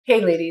Hey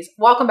ladies,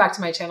 welcome back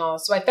to my channel.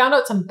 So I found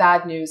out some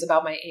bad news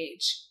about my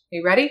age. Are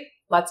you ready?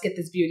 Let's get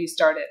this beauty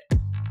started.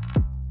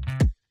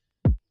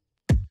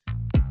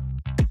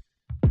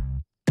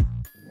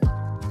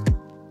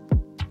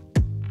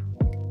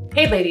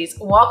 Hey ladies,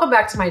 welcome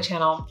back to my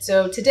channel.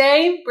 So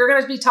today we're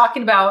going to be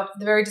talking about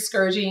the very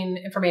discouraging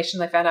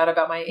information I found out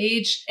about my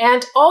age.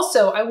 And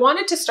also I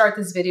wanted to start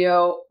this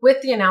video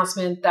with the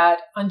announcement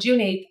that on June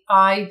 8th,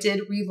 I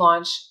did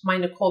relaunch my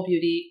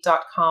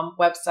NikolBeauty.com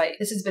website.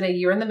 This has been a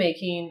year in the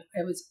making.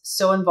 I was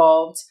so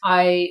involved.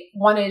 I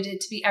wanted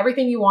it to be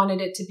everything you wanted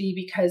it to be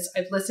because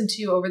I've listened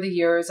to you over the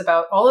years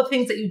about all the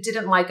things that you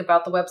didn't like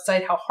about the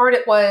website, how hard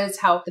it was,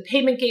 how the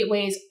payment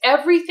gateways,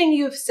 everything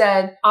you've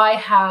said, I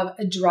have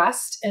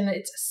addressed. And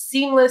it's a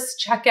seamless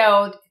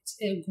checkout. It's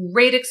a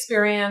great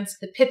experience.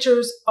 The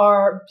pictures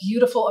are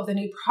beautiful of the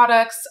new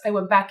products. I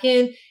went back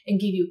in and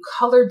gave you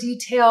color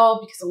detail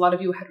because a lot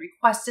of you had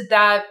requested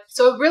that.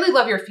 So I really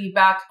love your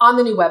feedback on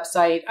the new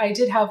website. I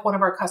did have one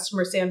of our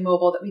customers say on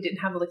mobile that we didn't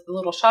have like the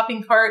little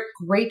shopping cart.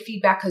 Great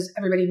feedback because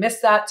everybody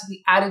missed that. So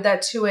we added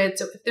that to it.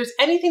 So if there's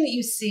anything that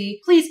you see,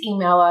 please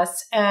email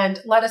us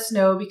and let us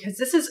know because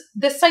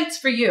this site's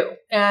for you.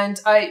 And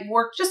I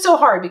worked just so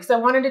hard because I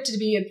wanted it to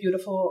be a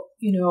beautiful,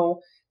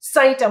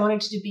 site. I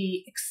wanted it to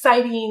be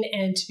exciting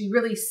and to be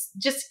really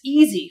just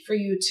easy for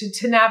you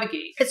to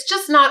navigate. It's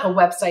just not a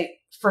website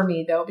for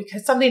me though,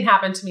 because something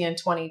happened to me in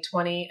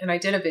 2020 and I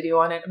did a video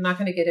on it. I'm not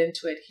going to get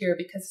into it here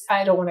because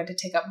I don't want it to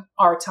take up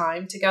our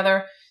time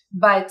together.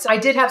 But I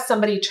did have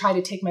somebody try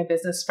to take my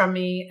business from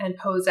me and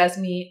pose as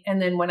me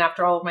and then went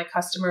after all of my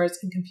customers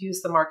and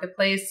confused the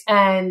marketplace.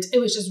 And it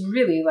was just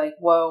really like,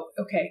 whoa,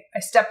 okay. I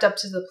stepped up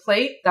to the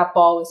plate, that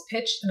ball was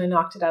pitched and I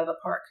knocked it out of the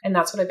park. And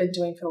that's what I've been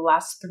doing for the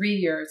last 3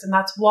 years. And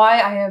that's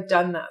why I have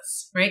done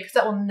this, right? Because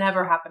that will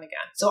never happen again.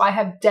 So I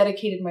have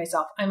dedicated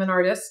myself. I'm an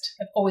artist.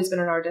 I've always been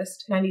an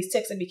artist. In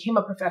 96, I became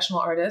a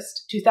professional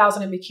artist.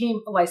 2000, I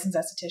became a licensed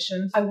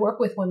esthetician. I work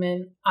with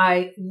women.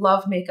 I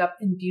love makeup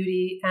and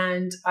beauty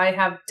and I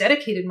have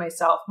dedicated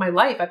myself, my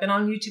life. I've been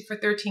on YouTube for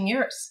 13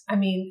 years. I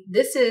mean,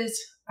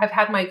 I've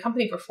had my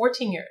company for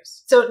 14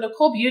 years. So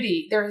Nikol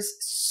Beauty, there is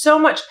so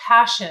much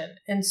passion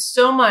and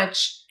so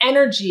much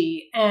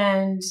energy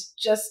and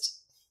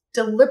just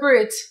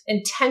deliberate,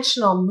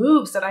 intentional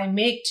moves that I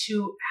make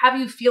to have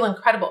you feel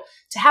incredible,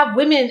 to have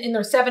women in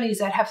their 70s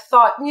that have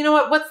thought, you know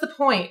what, what's the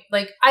point?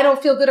 Like, I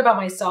don't feel good about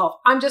myself.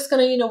 I'm just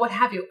going to, what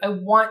have you. I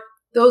want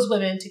those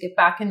women to get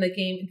back in the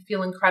game and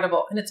feel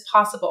incredible. And it's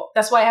possible.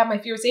 That's why I have my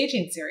Fierce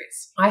Aging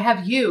series. I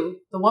have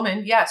you, the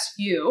woman, yes,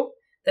 you,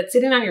 that's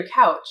sitting on your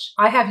couch.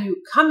 I have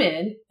you come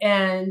in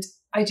and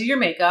I do your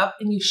makeup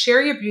and you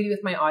share your beauty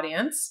with my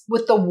audience,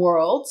 with the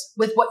world,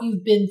 with what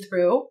you've been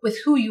through, with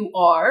who you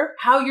are,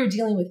 how you're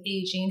dealing with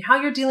aging,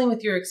 how you're dealing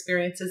with your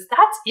experiences.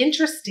 That's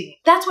interesting.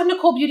 That's what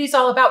Nikol Beauty is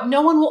all about.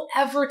 No one will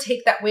ever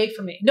take that away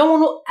from me. No one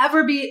will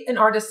ever be an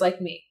artist like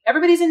me.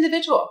 Everybody's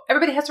individual.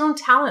 Everybody has their own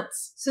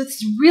talents. So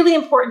it's really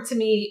important to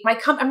me.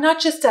 I'm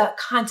not just a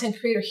content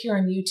creator here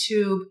on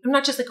YouTube. I'm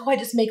not just like, I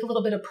just make a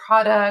little bit of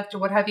product or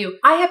what have you.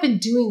 I have been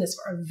doing this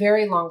for a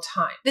very long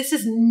time. This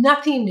is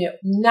nothing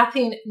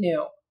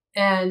new.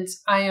 And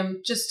I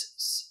am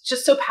just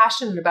so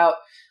passionate about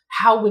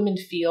how women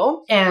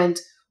feel and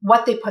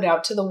what they put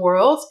out to the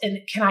world. And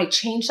can I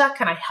change that?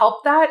 Can I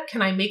help that?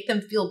 Can I make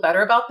them feel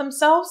better about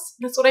themselves?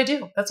 That's what I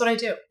do. That's what I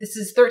do. This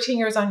is 13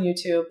 years on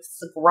YouTube. This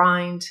is a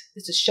grind.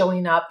 This is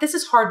showing up. This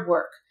is hard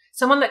work.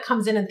 Someone that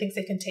comes in and thinks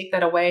they can take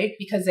that away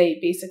because they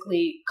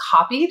basically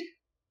copied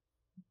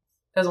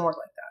doesn't work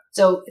like that.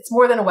 So it's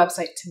more than a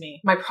website to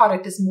me. My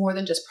product is more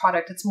than just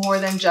product. It's more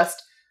than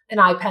just an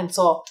eye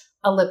pencil,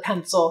 a lip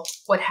pencil,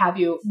 what have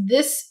you.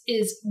 This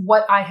is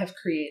what I have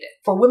created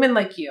for women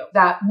like you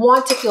that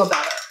want to feel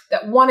better,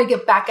 that want to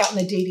get back out in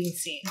the dating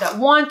scene, that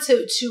want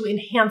to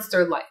enhance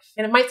their life.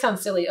 And it might sound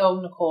silly,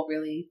 oh, Nikol,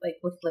 really? Like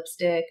with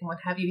lipstick and what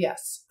have you?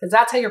 Yes, because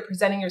that's how you're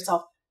presenting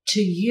yourself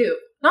to you,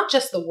 not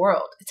just the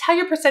world. It's how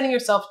you're presenting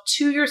yourself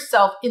to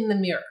yourself in the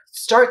mirror. It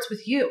starts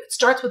with you. It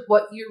starts with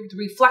the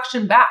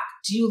reflection back.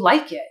 Do you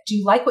like it? Do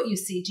you like what you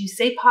see? Do you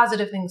say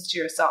positive things to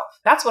yourself?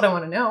 That's what I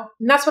want to know.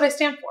 And that's what I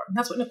stand for. And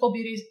that's what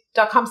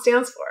NikolBeauty.com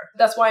stands for.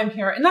 That's why I'm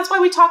here. And that's why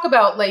we talk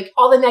about like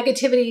all the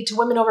negativity to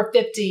women over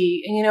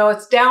 50 and,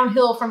 it's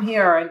downhill from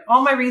here and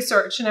all my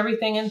research and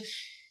everything. And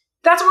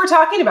that's what we're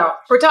talking about.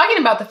 We're talking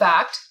about the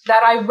fact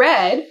that I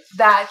read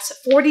that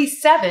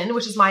 47,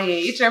 which is my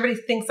age, and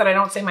everybody thinks that I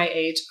don't say my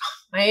age.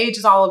 My age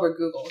is all over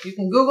Google. You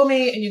can Google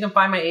me and you can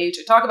find my age.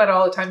 I talk about it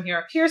all the time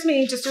here. Here's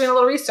me just doing a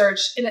little research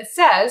and it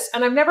says,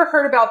 and I've never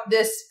heard about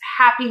this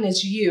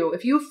happiness you.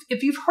 If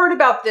you've heard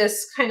about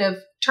this kind of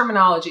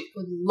terminology,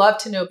 would love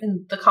to know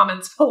in the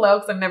comments below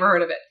because I've never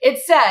heard of it. It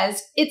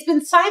says, it's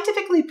been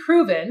scientifically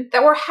proven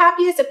that we're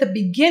happiest at the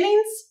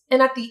beginnings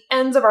and at the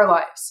ends of our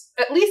lives.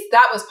 At least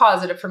that was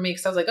positive for me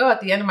because I was like, oh, at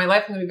the end of my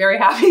life, I'm going to be very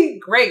happy.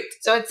 Great.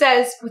 So it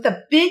says, with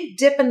a big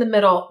dip in the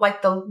middle,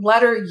 like the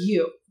letter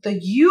U, the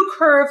U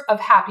curve of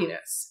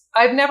happiness.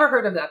 I've never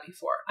heard of that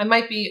before. I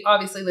might be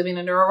obviously living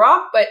under a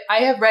rock, but I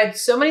have read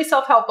so many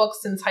self-help books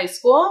since high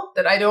school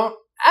that I don't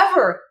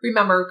ever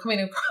remember coming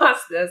across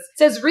this. It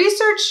says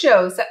research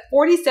shows that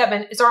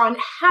 47 is our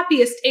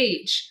unhappiest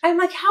age. I'm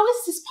like, how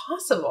is this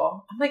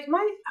possible? I'm like,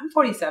 I'm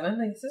 47.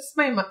 Like,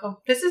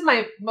 this is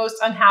my most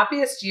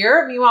unhappiest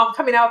year. Meanwhile, I'm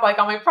coming out with like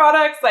all my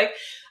products. Like,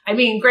 I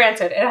mean,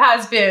 granted, it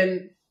has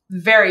been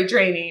very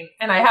draining.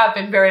 And I have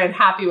been very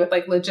unhappy with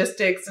like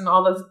logistics and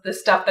all of the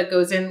stuff that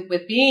goes in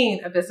with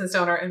being a business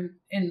owner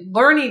and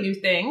learning new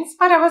things.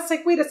 But I was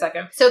like, wait a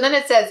second. So then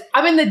it says,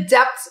 I'm in the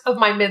depths of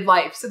my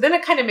midlife. So then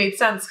it kind of made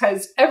sense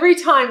because every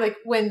time, like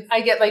when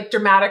I get like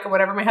dramatic or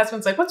whatever, my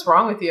husband's like, what's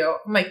wrong with you?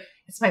 I'm like,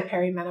 it's my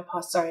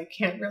perimenopause. Sorry, I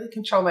can't really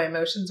control my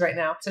emotions right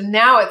now. So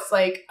now it's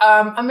like,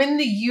 I'm in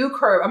the U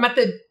curve. I'm at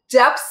the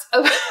depths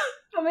of,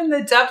 I'm in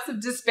the depths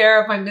of despair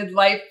of my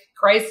midlife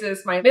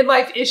crisis, my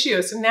midlife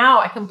issue. So now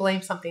I can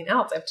blame something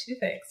else. I have two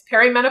things,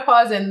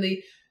 perimenopause and the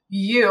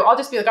U. I'll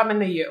just be like, I'm in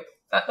the U.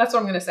 That's what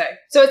I'm going to say.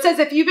 So it says,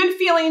 if you've been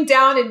feeling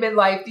down in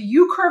midlife, the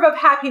U curve of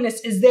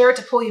happiness is there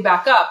to pull you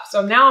back up.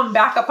 So now I'm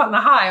back up on the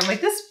high. I'm like,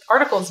 this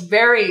article is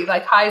very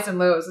like highs and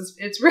lows.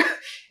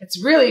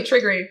 It's really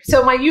triggering.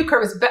 So my U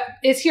curve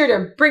is here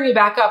to bring me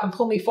back up and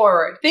pull me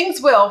forward. Things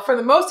will, for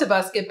the most of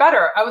us, get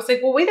better. I was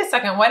like, well, wait a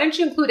second. Why didn't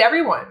you include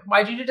everyone?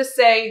 Why did you just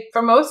say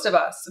for most of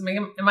us? I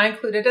mean, am I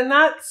included in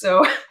that?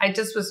 So I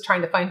just was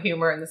trying to find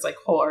humor in this like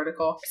whole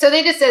article. So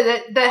they just said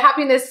that the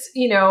happiness,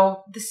 you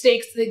know, the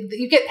stakes,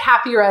 you get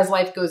happier as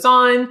life goes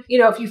on. You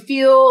know, if you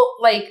feel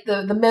like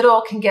the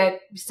middle can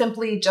get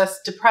simply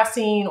just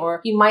depressing,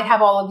 or you might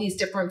have all of these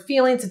different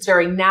feelings, it's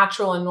very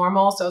natural and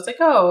normal. So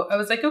I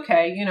was like,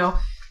 okay, you know,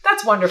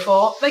 that's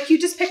wonderful. Like, you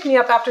just picked me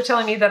up after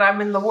telling me that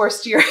I'm in the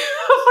worst year of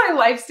my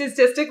life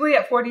statistically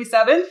at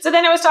 47. So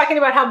then I was talking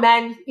about how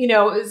men, you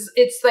know,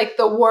 it's like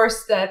the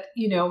worst that,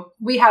 you know,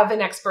 we have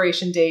an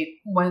expiration date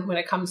when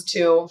it comes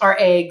to our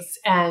eggs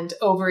and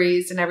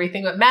ovaries and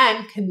everything, but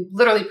men can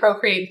literally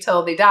procreate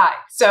until they die.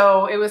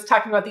 So it was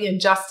talking about the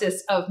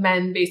injustice of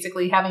men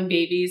basically having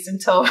babies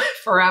until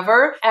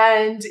forever.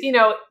 And, you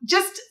know,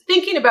 just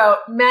thinking about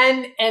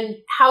men and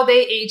how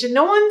they age, and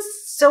no one's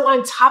so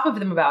on top of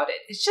them about it.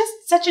 It's just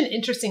such an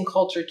interesting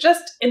culture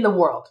just in the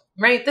world,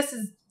 right? This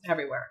is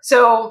everywhere.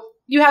 So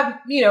you have,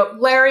 you know,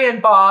 Larry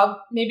and Bob.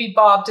 Maybe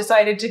Bob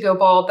decided to go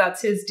bald.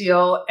 That's his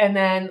deal. And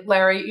then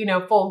Larry, you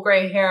know, full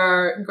gray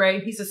hair and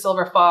gray. He's a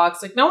silver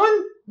fox. Like no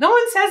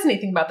one says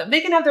anything about them.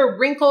 They can have their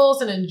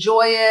wrinkles and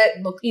enjoy it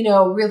and look, you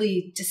know,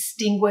 really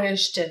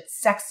distinguished and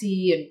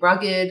sexy and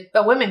rugged,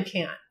 but women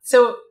can't.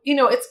 So, you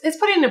know, it's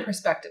putting it in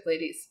perspective,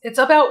 ladies. It's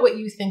about what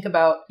you think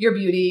about your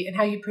beauty and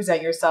how you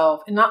present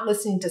yourself and not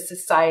listening to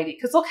society.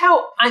 Because look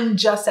how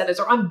unjust that is,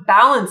 or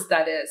unbalanced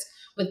that is,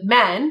 with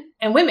men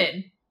and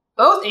women,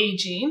 both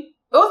aging,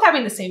 both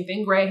having the same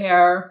thing, gray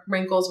hair,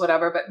 wrinkles,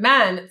 whatever. But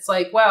men, it's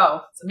like,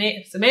 wow,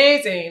 it's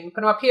amazing.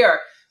 Put them up here.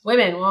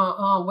 Women,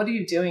 well, what are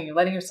you doing? You're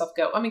letting yourself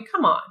go. I mean,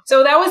 come on.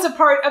 So that was a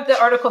part of the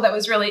article that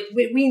was really,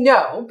 we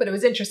know, but it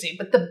was interesting.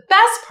 But the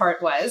best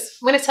part was,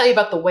 I'm going to tell you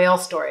about the whale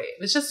story. It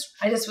was just,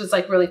 I just was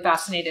like really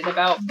fascinated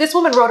about, this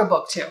woman wrote a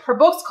book too. Her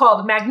book's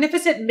called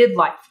Magnificent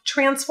Midlife,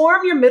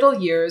 Transform Your Middle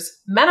Years,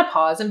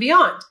 Menopause and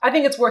Beyond. I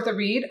think it's worth a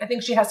read. I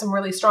think she has some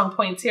really strong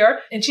points here.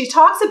 And she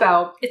talks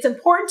about, it's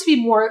important to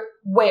be more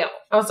whale.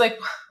 I was like,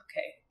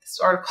 this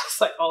article's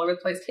like all over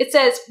the place. It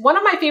says, one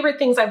of my favorite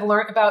things I've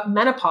learned about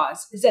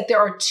menopause is that there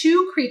are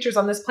two creatures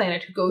on this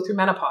planet who go through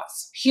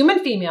menopause, human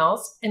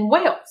females and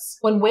whales.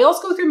 When whales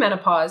go through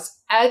menopause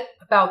at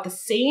about the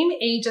same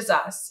age as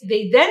us,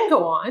 they then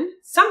go on,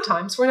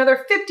 sometimes for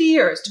another 50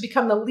 years, to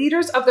become the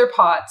leaders of their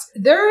pods.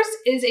 Theirs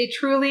is a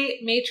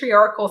truly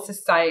matriarchal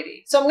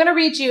society. So I'm going to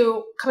read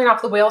you, coming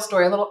off the whale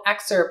story, a little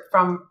excerpt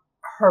from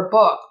her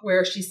book,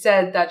 where she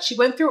said that she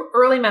went through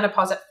early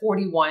menopause at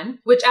 41,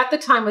 which at the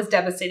time was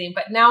devastating,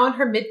 but now in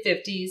her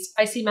mid-50s,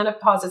 I see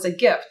menopause as a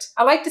gift.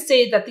 I like to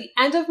say that the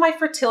end of my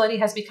fertility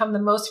has become the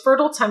most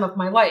fertile time of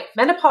my life.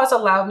 Menopause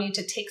allowed me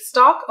to take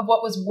stock of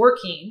what was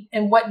working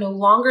and what no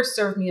longer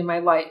served me in my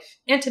life,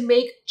 and to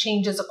make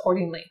changes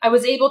accordingly. I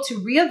was able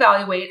to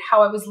reevaluate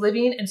how I was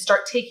living and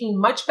start taking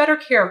much better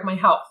care of my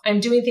health. I'm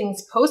doing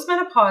things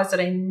post-menopause that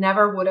I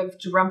never would have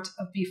dreamt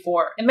of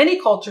before. In many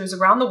cultures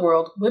around the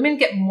world, women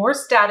get more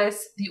status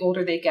the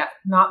older they get,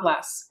 not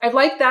less. I'd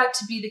like that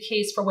to be the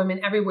case for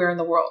women everywhere in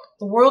the world.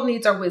 The world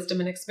needs our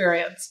wisdom and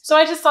experience. So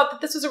I just thought that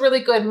this was a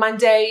really good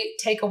Monday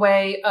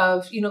takeaway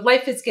of, you know,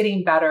 life is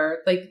getting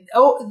better. Like,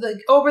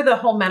 over the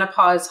whole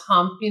menopause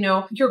hump, you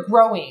know, you're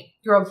growing,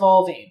 you're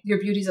evolving, your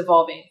beauty's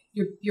evolving,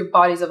 your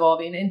body's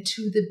evolving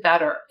into the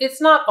better.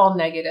 It's not all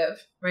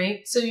negative, right?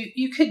 So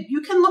you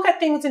can look at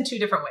things in two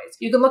different ways.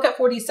 You can look at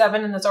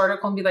 47 in this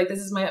article and be like, this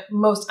is my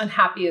most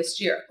unhappiest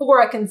year. Or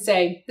I can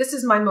say, this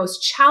is my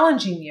most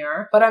challenging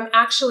year, but I'm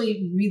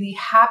actually really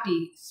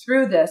happy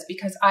through this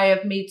because I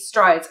have made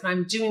strides and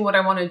I'm doing what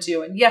I want to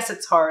do. And yes,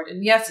 it's hard.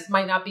 And yes, it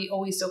might not be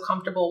always so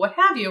comfortable, what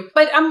have you,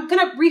 but I'm going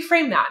to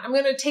reframe that. I'm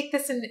going to take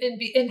this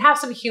and have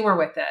some humor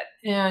with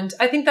it. And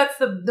I think that's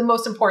the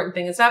most important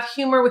thing, is to have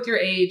humor with your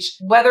age,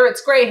 whether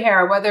it's gray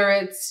hair, whether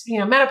it's, you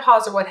know,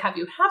 menopause or what have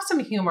you. Have some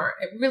humor.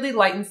 It really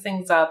lightens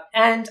things up.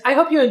 And I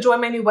hope you enjoy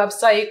my new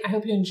website. I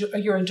hope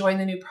you're enjoying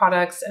the new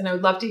products, and I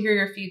would love to hear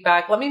your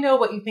feedback. Let me know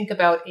what you think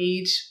about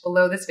age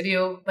below this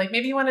video. Like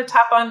maybe you want to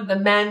tap on the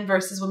men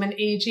versus women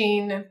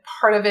aging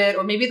part of it,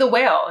 or maybe the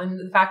whale. And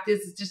the fact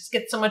is it just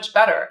gets so much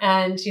better.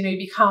 And, you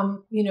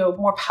become,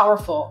 more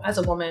powerful as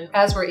a woman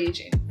as we're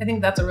aging. I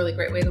think that's a really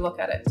great way to look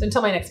at it. So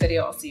until my next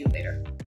video, I'll see you later.